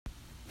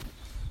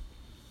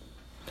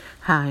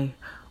Hi,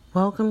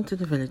 welcome to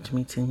the village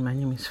meeting. My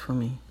name is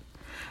Fumi.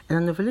 And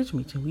on the village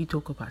meeting, we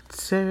talk about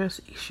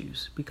serious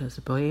issues because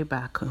way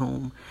back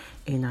home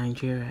in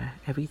Nigeria,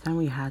 every time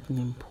we had an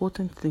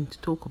important thing to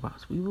talk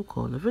about, we will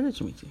call a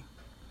village meeting.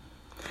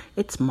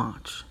 It's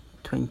March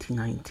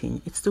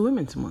 2019. It's the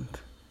Women's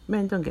Month.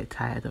 Men, don't get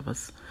tired of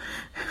us.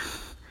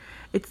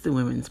 It's the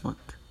Women's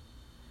Month.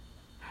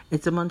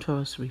 It's a month for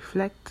us to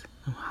reflect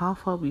on how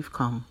far we've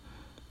come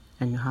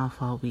and how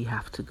far we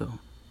have to go.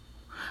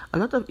 A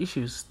lot of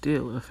issues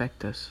still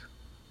affect us,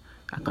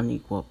 like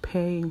unequal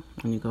pay,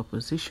 unequal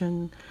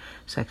position,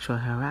 sexual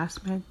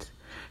harassment,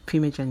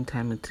 female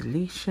genital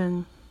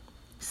mutilation,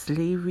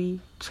 slavery,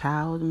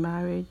 child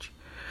marriage,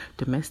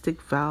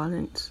 domestic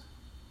violence.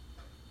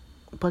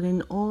 But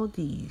in all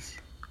these,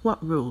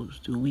 what roles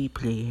do we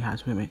play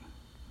as women?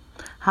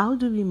 How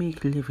do we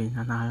make living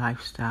and our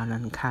lifestyle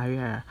and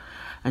career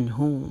and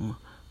home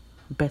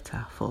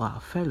better for our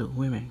fellow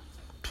women?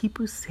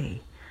 People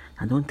say,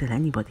 and don't tell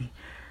anybody,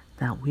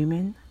 that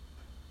women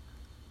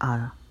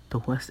are the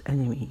worst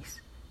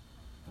enemies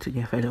to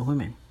their fellow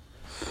women.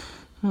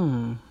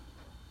 Now,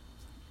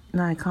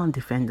 I can't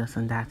defend us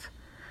on that.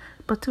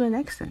 But to an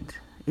extent,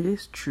 it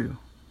is true.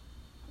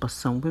 But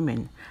some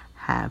women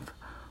have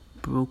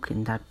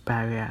broken that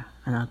barrier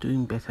and are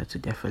doing better to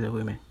their fellow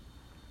women.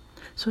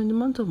 So in the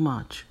month of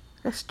March,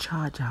 let's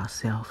charge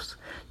ourselves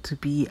to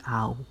be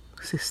our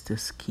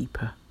sister's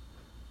keeper.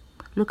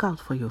 Look out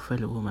for your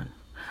fellow woman.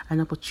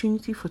 An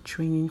opportunity for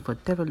training, for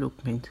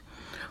development,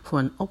 for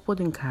an upward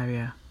in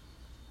career,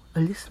 a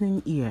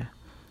listening ear,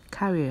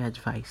 career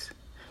advice,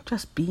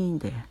 just being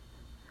there.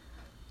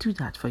 Do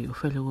that for your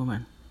fellow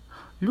woman.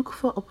 Look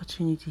for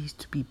opportunities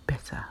to be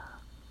better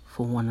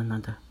for one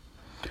another.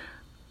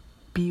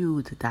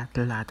 Build that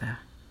ladder.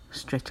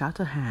 Stretch out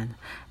a hand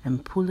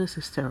and pull a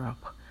sister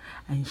up,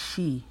 and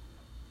she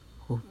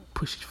will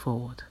push it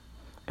forward.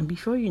 And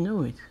before you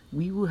know it,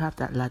 we will have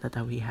that ladder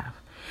that we have.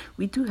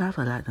 We do have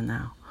a ladder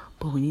now,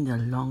 but we need a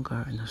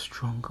longer and a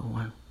stronger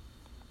one.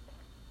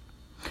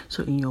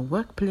 So in your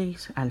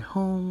workplace, at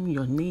home,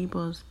 your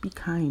neighbors, be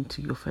kind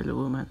to your fellow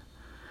woman.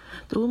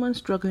 The woman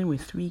struggling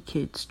with 3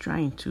 kids,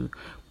 trying to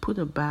put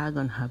a bag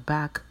on her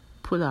back,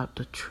 pull out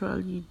the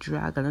trolley,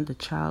 drag another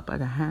child by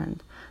the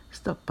hand,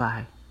 stop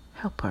by,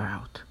 help her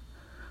out.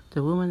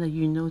 The woman that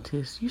you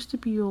notice used to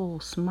be all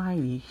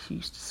smiley. She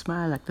used to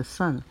smile like the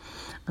sun,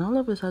 and all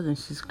of a sudden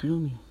she's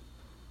gloomy.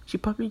 She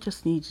probably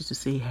just needs you to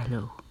say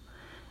hello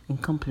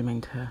and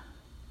compliment her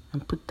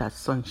and put that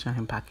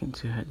sunshine back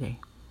into her day.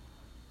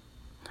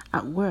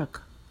 At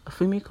work, a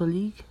female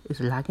colleague is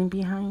lagging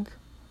behind.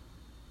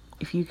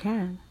 If you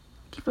can,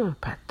 give her a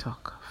pet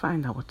talk.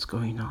 Find out what's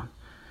going on.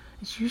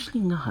 It's usually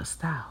not her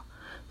style.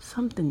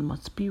 Something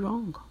must be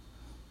wrong.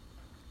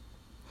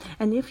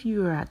 And if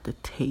you are at the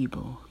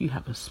table, you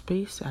have a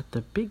space at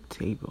the big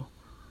table,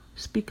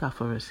 speak out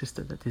for a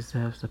sister that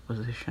deserves the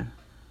position.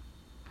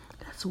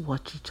 Let's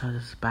watch each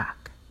other's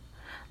back.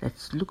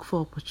 Let's look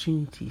for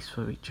opportunities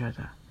for each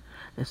other.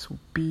 Let's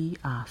be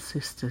our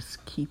sister's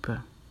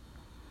keeper.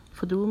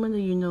 For the woman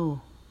that you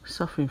know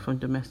suffering from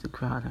domestic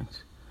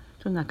violence,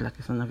 don't act like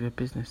it's none of your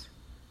business.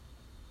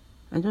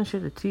 And don't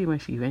shed a tear when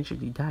she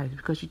eventually dies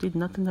because you did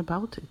nothing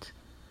about it.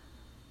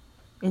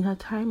 In her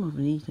time of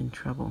need and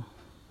trouble,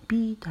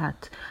 be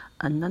that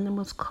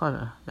anonymous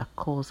caller that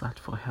calls out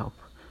for help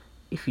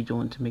if you don't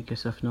want to make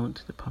yourself known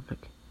to the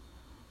public.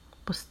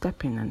 But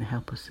step in and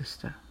help a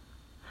sister.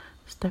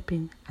 Step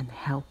in and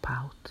help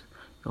out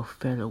your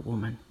fellow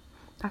woman.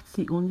 That's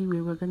the only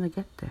way we're going to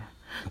get there.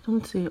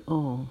 Don't say,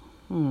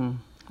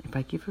 if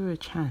I give her a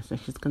chance, then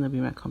she's going to be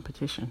my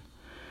competition.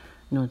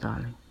 No,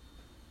 darling.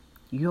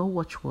 Your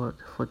watchword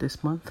for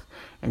this month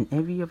and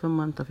every other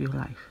month of your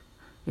life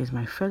is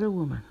my fellow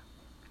woman.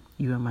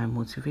 You are my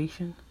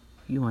motivation.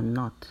 You are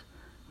not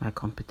my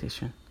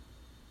competition.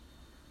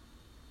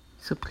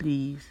 So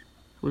please,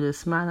 with a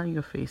smile on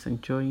your face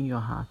and joy in your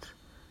heart,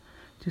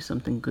 do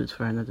something good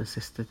for another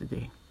sister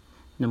today.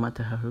 No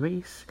matter her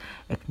race,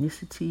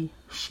 ethnicity,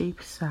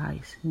 shape,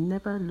 size,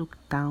 never look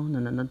down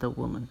on another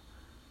woman.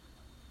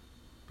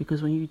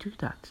 Because when you do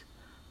that,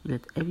 you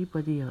let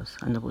everybody else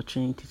an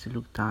opportunity to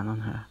look down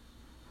on her.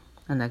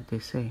 And like they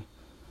say,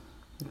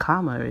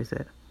 karma is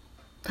it.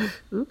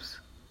 Oops.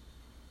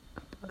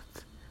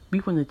 But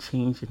we want to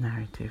change the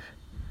narrative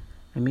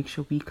and make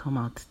sure we come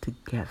out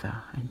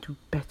together and do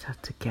better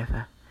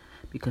together.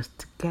 Because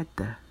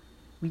together,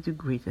 we do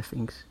greater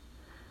things.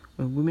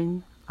 When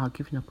women are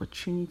given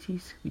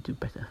opportunities, we do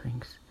better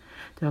things.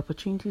 The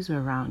opportunities are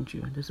around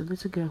you. And there's a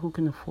little girl who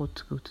can afford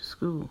to go to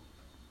school.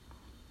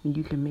 And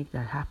you can make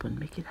that happen.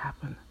 Make it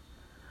happen.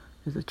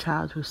 There's a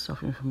child who's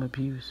suffering from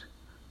abuse.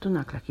 Don't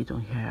act like you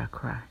don't hear her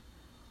cry.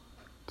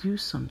 Do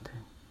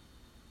something.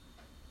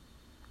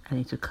 I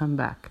need to come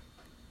back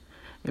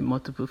in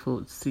multiple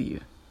folds to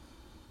you.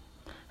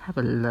 Have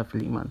a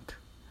lovely month.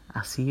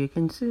 I'll see you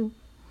again soon.